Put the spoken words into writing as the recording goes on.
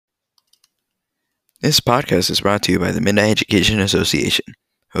This podcast is brought to you by the Midnight Education Association.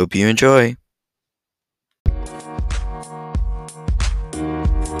 Hope you enjoy.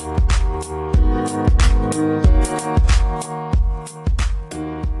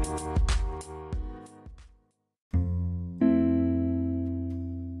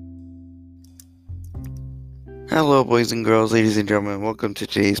 Hello, boys and girls, ladies and gentlemen. Welcome to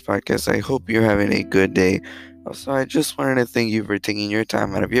today's podcast. I hope you're having a good day. Also, I just wanted to thank you for taking your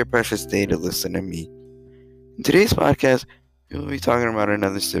time out of your precious day to listen to me. In today's podcast, we will be talking about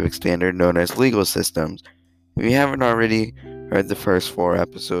another civic standard known as legal systems. If you haven't already heard the first 4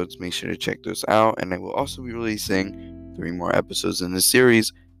 episodes, make sure to check those out. And I will also be releasing 3 more episodes in this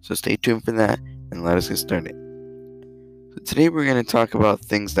series, so stay tuned for that and let us get started. So today we're going to talk about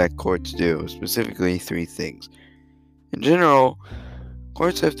things that courts do, specifically 3 things. In general,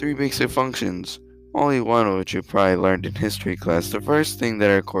 courts have 3 basic functions, only one of which you probably learned in history class. The first thing that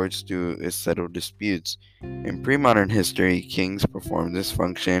our courts do is settle disputes. In pre-modern history, kings performed this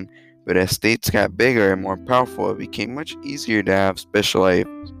function, but as states got bigger and more powerful, it became much easier to have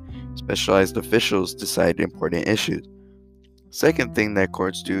specialized officials decide important issues. Second thing that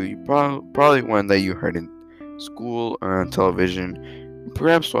courts do, probably one that you heard in school or on television,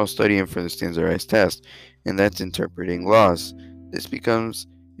 perhaps while studying for the standardized test, and that's interpreting laws. This becomes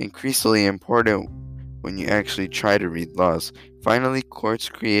increasingly important when you actually try to read laws. Finally, courts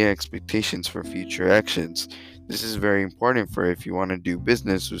create expectations for future actions. This is very important for if you want to do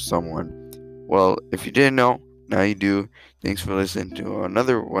business with someone. Well, if you didn't know, now you do. Thanks for listening to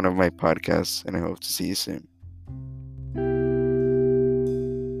another one of my podcasts, and I hope to see you soon.